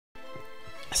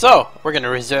So, we're going to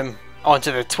resume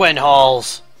onto the twin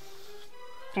halls.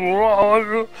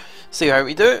 See how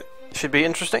we do. Should be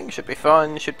interesting, should be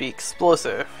fun, should be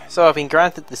explosive. So I've been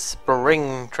granted the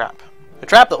spring trap. A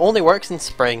trap that only works in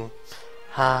spring.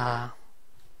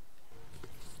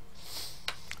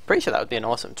 Pretty sure that would be an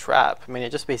awesome trap. I mean,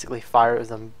 it just basically fires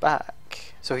them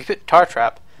back. So if you put tar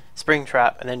trap, spring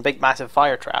trap, and then big massive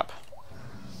fire trap.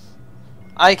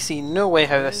 I see no way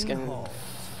how this can...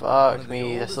 Fuck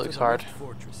me, this looks hard.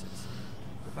 The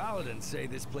paladins say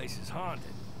this place is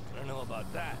haunted. I don't know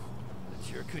about that, but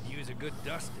sure could use a good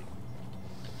dusting.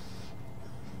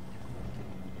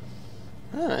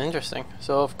 Interesting.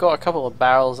 So I've got a couple of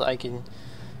barrels that I can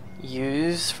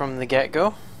use from the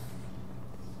get-go.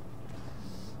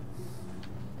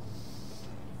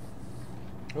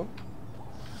 Oh.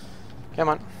 Come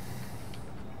on.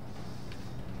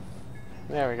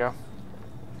 There we go.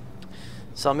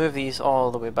 So I'll move these all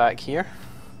the way back here.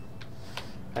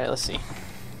 Right, let's see.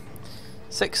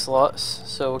 6 slots,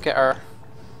 so we'll get our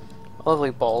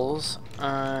lovely balls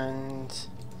and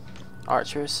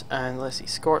archers, and let's see,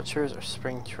 scorchers or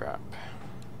spring trap.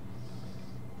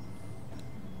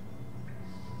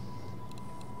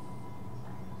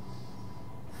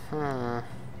 Kinda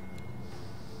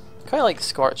like the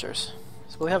scorchers.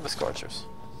 So we'll have the scorchers.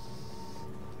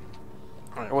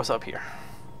 Alright, what's up here?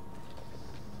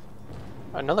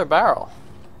 Another barrel.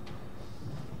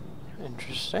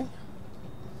 Interesting.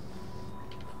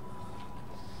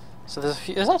 So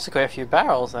there's actually quite a few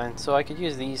barrels then, so I could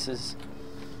use these as...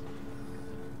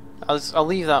 I'll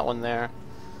leave that one there.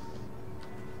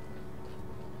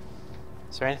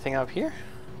 Is there anything up here?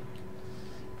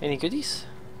 Any goodies?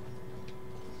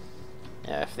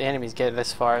 Yeah, if the enemies get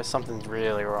this far, something's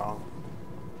really wrong.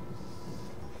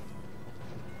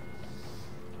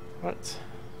 Right,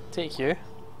 take you.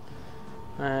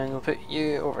 And we'll put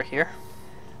you over here.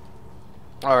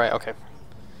 Alright, okay.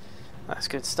 That's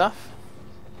good stuff.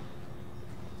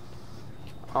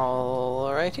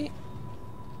 Alrighty.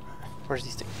 Where's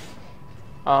these things?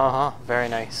 Uh-huh, very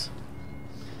nice.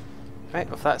 Right,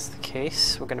 well, if that's the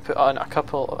case, we're going to put on a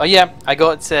couple... Oh yeah, I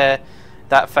got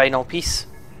that final piece.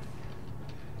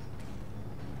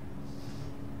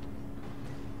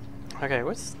 Okay,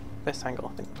 what's this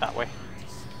angle? I think that way.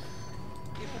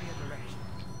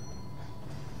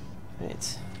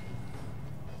 Right.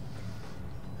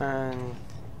 And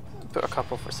put a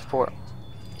couple for support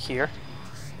here.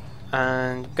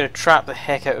 And I'm going to trap the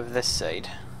heck out of this side.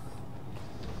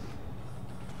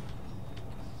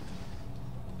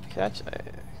 Okay,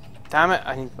 damn it!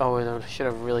 I should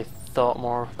have really thought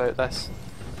more about this.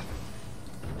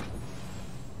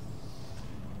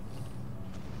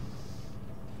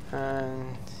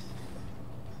 And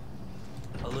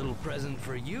a little present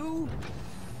for you,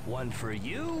 one for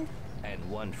you, and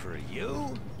one for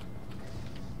you.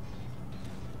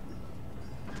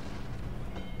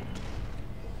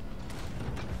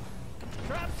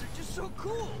 Traps are just so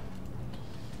cool.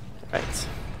 Right.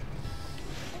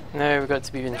 Now we've got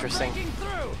to be interesting.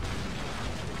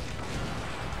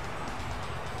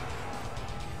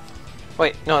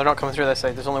 Wait, no, they're not coming through this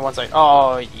side. There's only one side.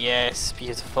 Oh, yes,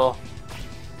 beautiful.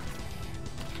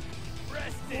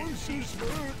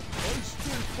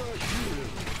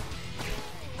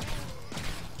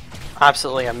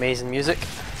 Absolutely amazing music.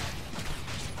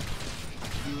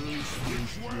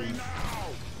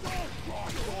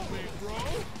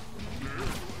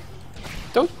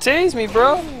 Don't tase me,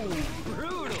 bro.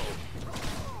 Brutal.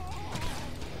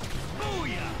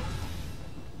 Booyah.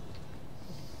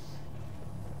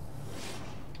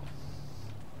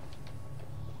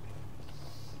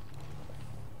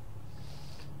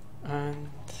 And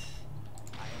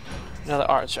another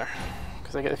archer,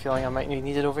 because I get the feeling I might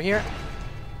need it over here.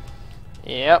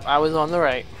 Yep, I was on the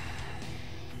right.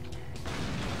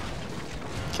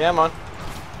 Come on.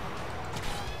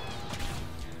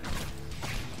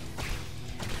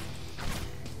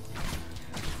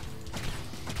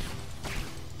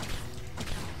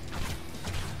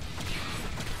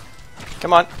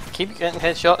 Come on, keep getting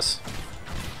headshots.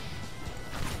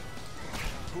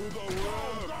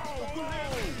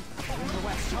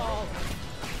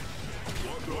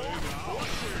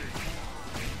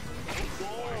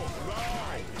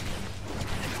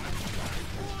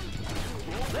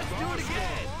 Let's do it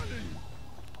again.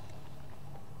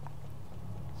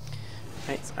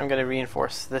 Right, I'm going to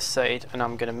reinforce this side, and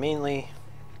I'm going to mainly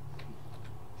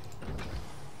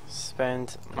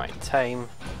spend my time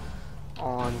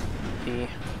on the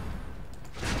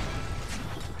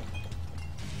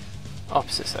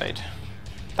opposite side.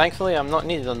 Thankfully, I'm not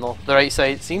needed on the right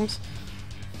side, it seems.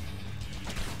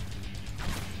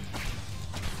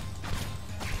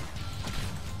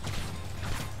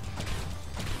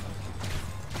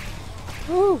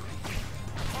 Woo!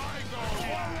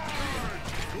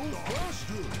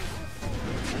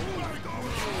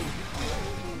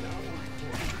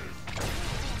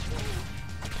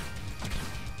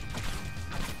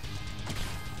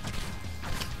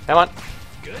 Come on.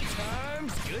 Good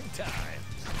times, good times.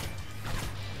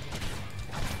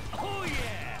 Oh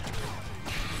yeah.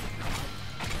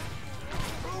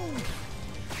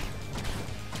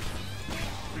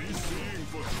 Yes,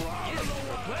 for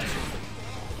pleasure.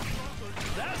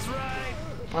 That's right.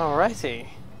 Alrighty.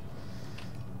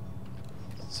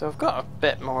 So I've got a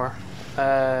bit more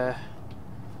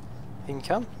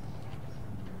income,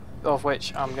 of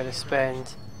which I'm going to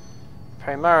spend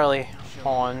primarily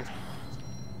on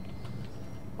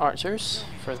archers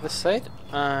for this side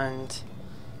and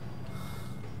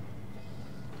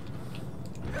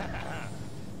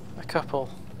a couple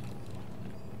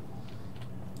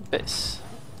bits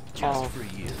of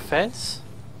defense,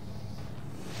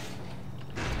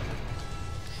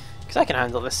 because I can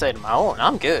handle this side on my own.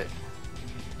 I'm good.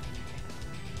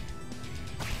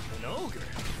 An ogre?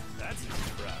 That's a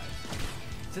surprise.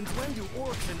 Since when do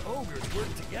orcs and ogres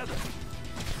work together?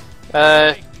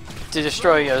 To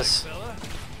destroy us. Fella.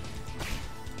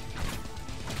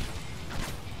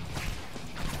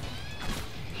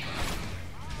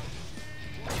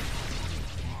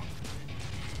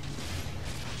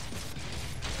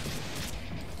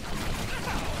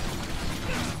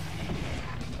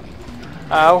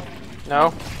 Oh,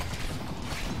 no.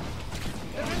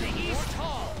 They're in the East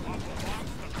Hall.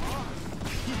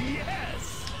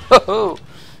 Yes. Ho-ho!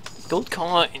 Gold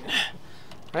coin!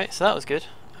 Right, so that was good.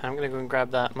 I'm gonna go and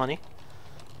grab that money.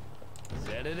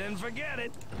 Set it and forget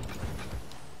it.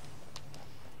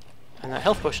 And that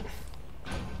health potion.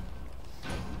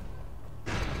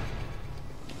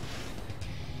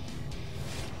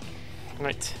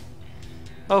 Right.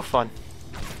 Oh, fun.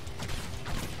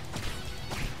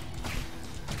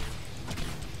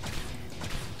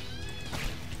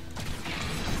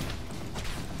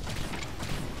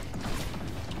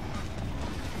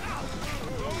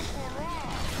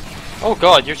 Oh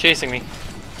god, you're chasing me.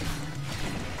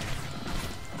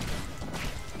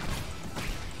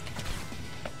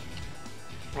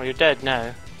 Well, you're dead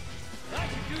now.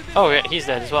 Oh yeah, he's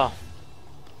dead as well.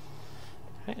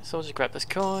 Right, so I'll just grab this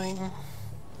coin.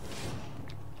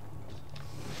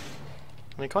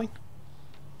 Any coin?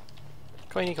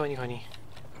 Coiny, coiny, coiny.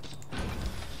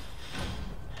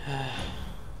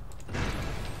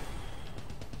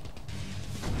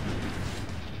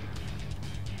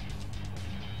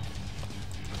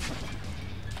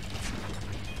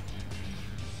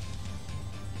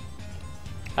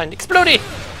 And explode it! I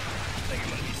think I'm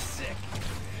gonna be sick.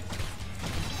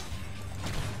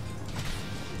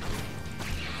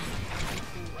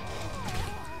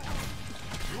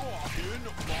 You're in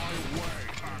my way,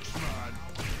 Axeman.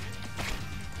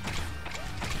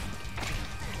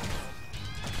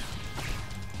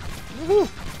 Woohoo!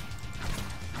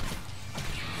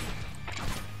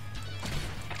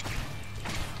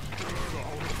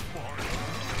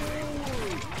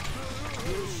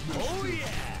 Oh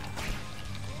yeah.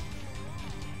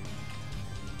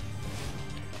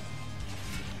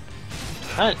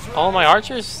 And all my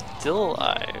archers still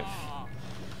alive.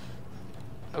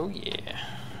 Oh yeah.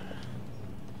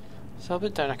 So I'll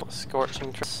put down a couple of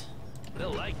scorching traps.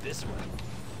 They'll like this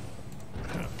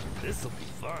one. This'll be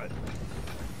fun.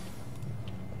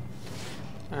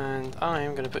 And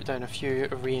I'm going to put down a few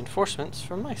reinforcements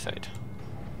from my side.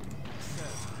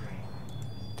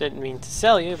 Didn't mean to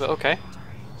sell you, but okay.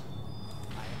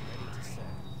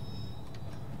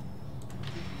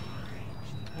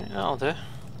 Right, that'll do.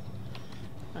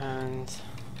 And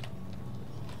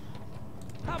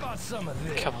How about some of a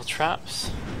this? couple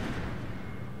traps.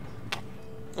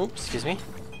 Oops, excuse me.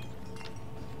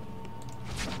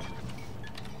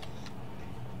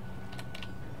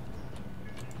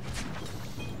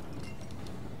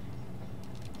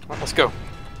 Well, let's go.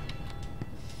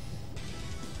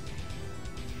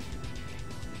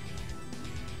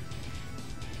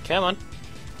 Come on.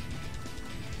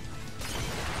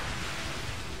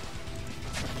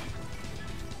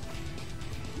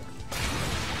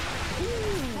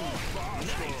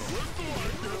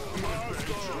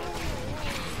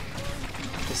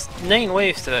 There's 9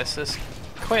 waves to this. There's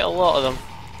quite a lot of them.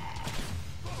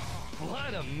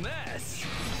 What a mess.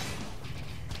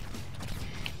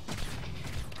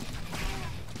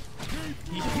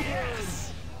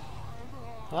 Yes.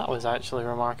 That was actually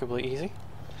remarkably easy.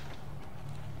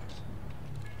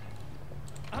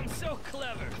 I'm so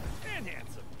clever and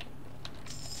handsome.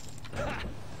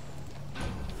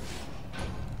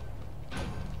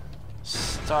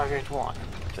 Stargate 1.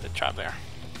 Put a trap there.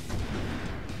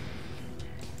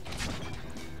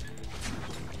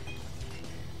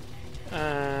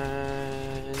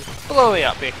 And blow me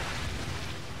up here.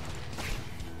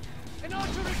 An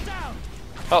archer is down.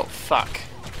 Oh fuck.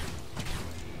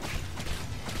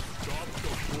 Stop the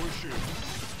pushing.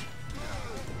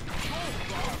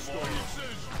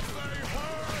 They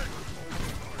hurt.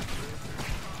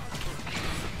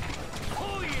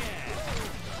 Oh yeah.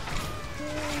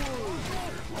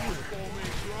 For me,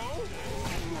 bro.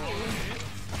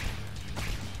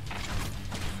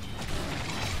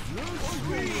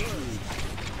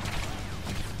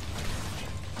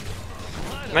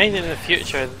 Mind in the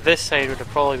future, this side would have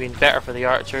probably been better for the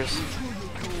archers.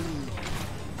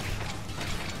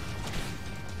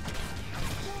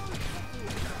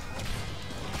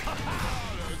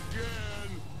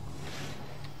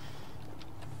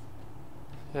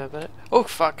 Oh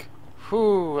fuck!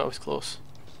 Whew, that was close.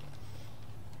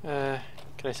 Can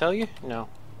I sell you? No.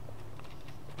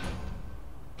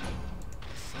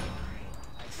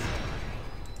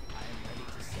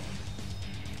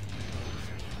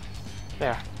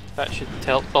 There. That should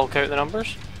help bulk out the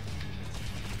numbers.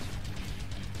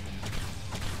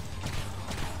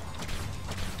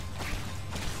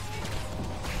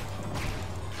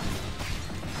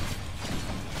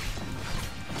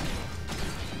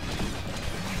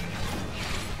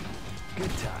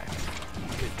 Good times.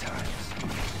 Good times.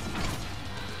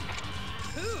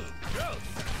 Ooh, gross.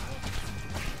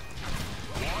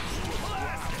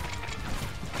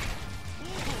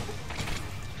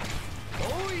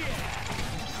 Oh yeah.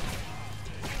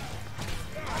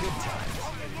 Good times.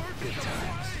 Good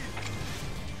times.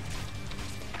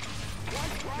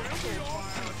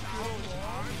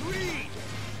 Three.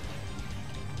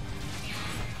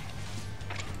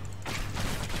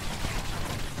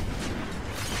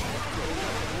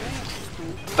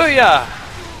 Booyah!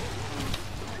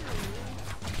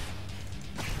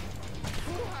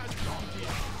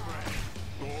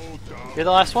 You're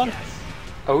the last one?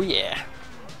 Oh yeah.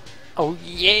 Oh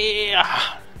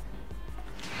yeah!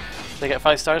 Did I get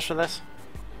 5 stars for this?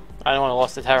 I don't want to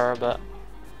lost the tower, but...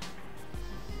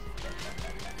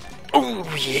 Oh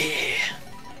yeah!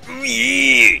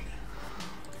 Yeah!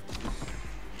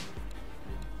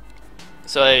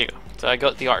 So there you go. So I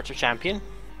got the Archer Champion.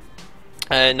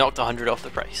 Knocked 100 off the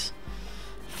price.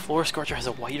 Floor Scorcher has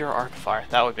a wider arc of fire.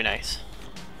 That would be nice.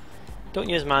 Don't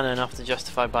use mana enough to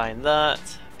justify buying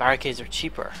that. Barricades are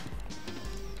cheaper.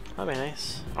 That'd be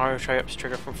nice. Arrow tri-ups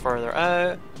trigger from further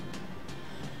out.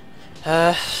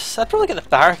 So I'd probably get the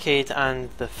barricade and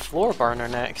the floor burner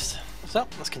next. So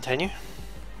let's continue.